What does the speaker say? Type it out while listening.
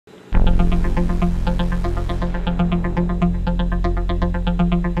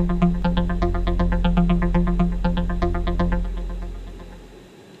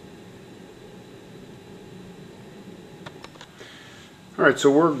Alright, so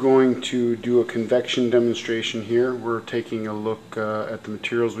we're going to do a convection demonstration here. We're taking a look at the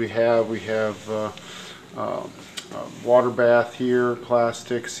materials we have. We have a water bath here,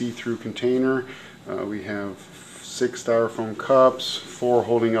 plastic see-through container. We have 6 styrofoam cups, 4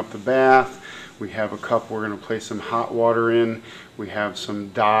 holding up the bath. We have a cup we're going to place some hot water in. We have some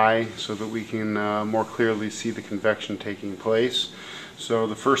dye so that we can more clearly see the convection taking place. So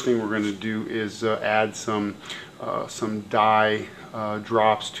the first thing we're going to do is add some dye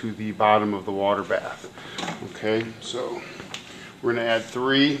drops to the bottom of the water bath. Okay, so we're going to add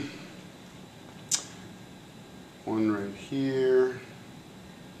 3. One right here.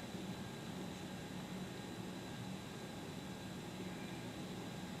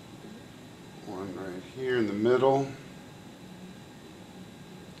 One right here in the middle.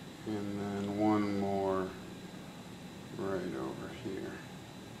 And then one more right over here.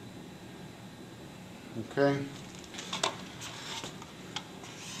 Okay.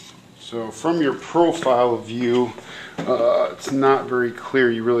 So from your profile view, it's not very clear.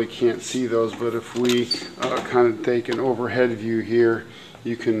 You really can't see those, but if we kind of take an overhead view here,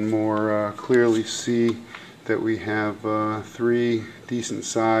 you can more clearly see that we have 3 decent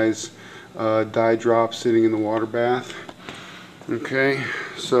size dye drops sitting in the water bath. Okay,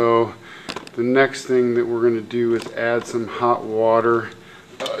 so the next thing that we're going to do is add some hot water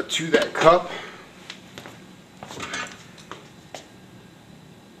to that cup.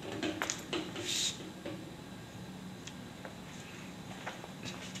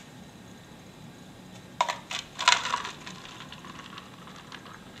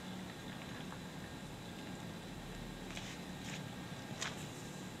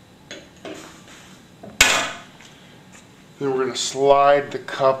 Then we're going to slide the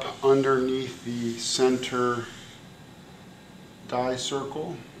cup underneath the center dye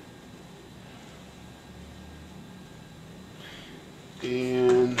circle.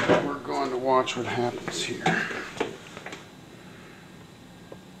 And we're going to watch what happens here.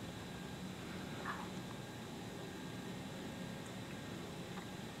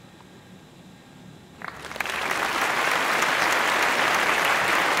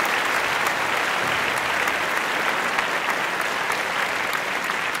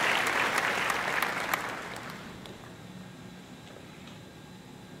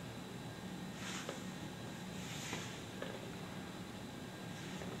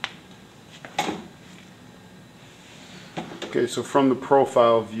 Okay, so from the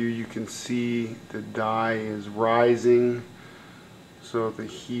profile view you can see the dye is rising, so the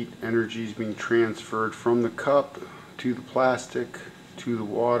heat energy is being transferred from the cup to the plastic to the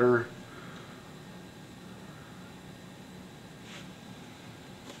water.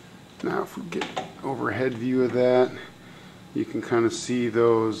 Now if we get overhead view of that, you can kind of see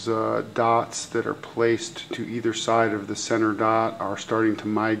those dots that are placed to either side of the center dot are starting to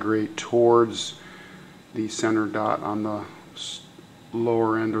migrate towards the center dot on the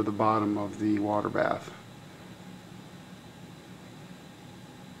lower end or the bottom of the water bath.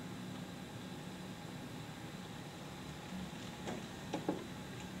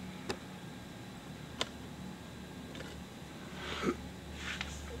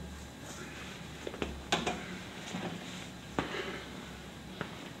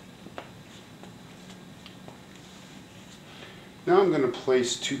 Now I'm going to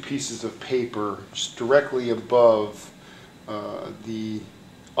place 2 pieces of paper just directly above the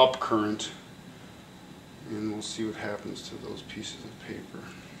up current, and we'll see what happens to those pieces of paper.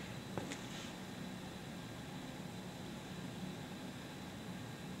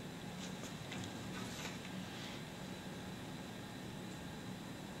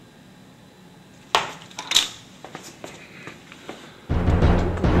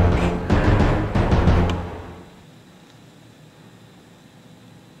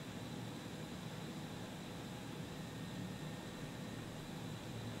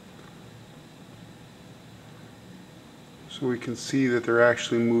 So we can see that they're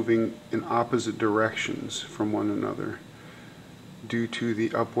actually moving in opposite directions from one another due to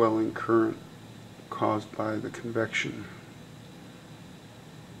the upwelling current caused by the convection.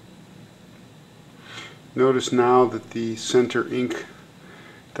 Notice now that the center ink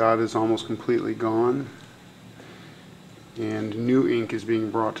dot is almost completely gone and new ink is being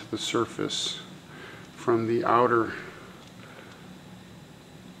brought to the surface from the outer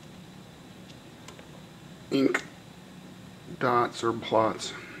ink dots or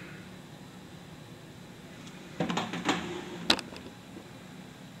plots.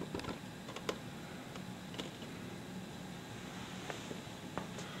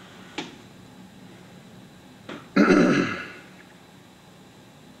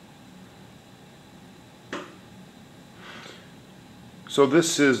 So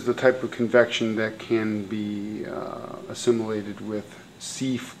this is the type of convection that can be assimilated with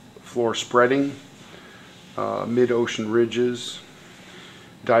sea floor spreading, mid-ocean ridges,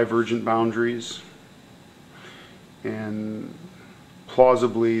 divergent boundaries, and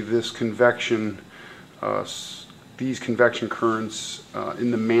plausibly this convection, these convection currents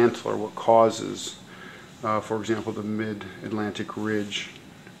in the mantle are what causes, for example, the mid-Atlantic ridge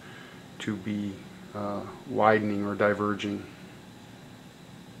to be widening or diverging.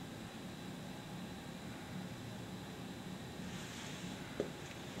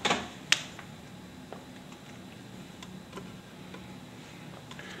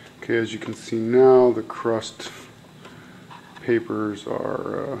 Okay, as you can see now, the crust papers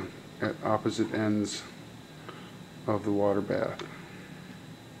are at opposite ends of the water bath.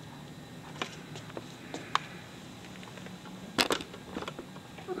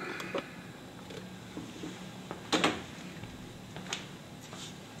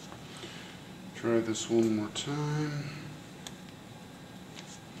 Try this one more time.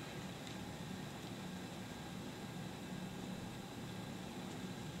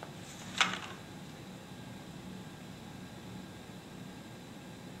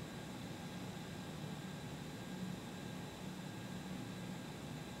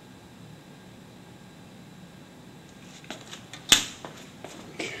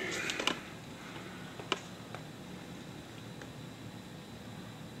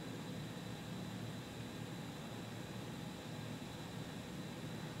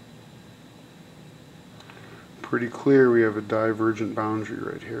 Pretty clear we have a divergent boundary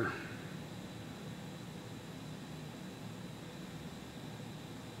right here.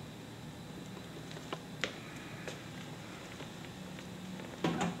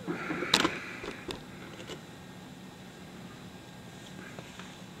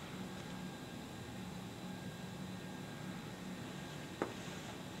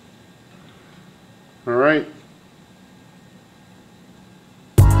 All right.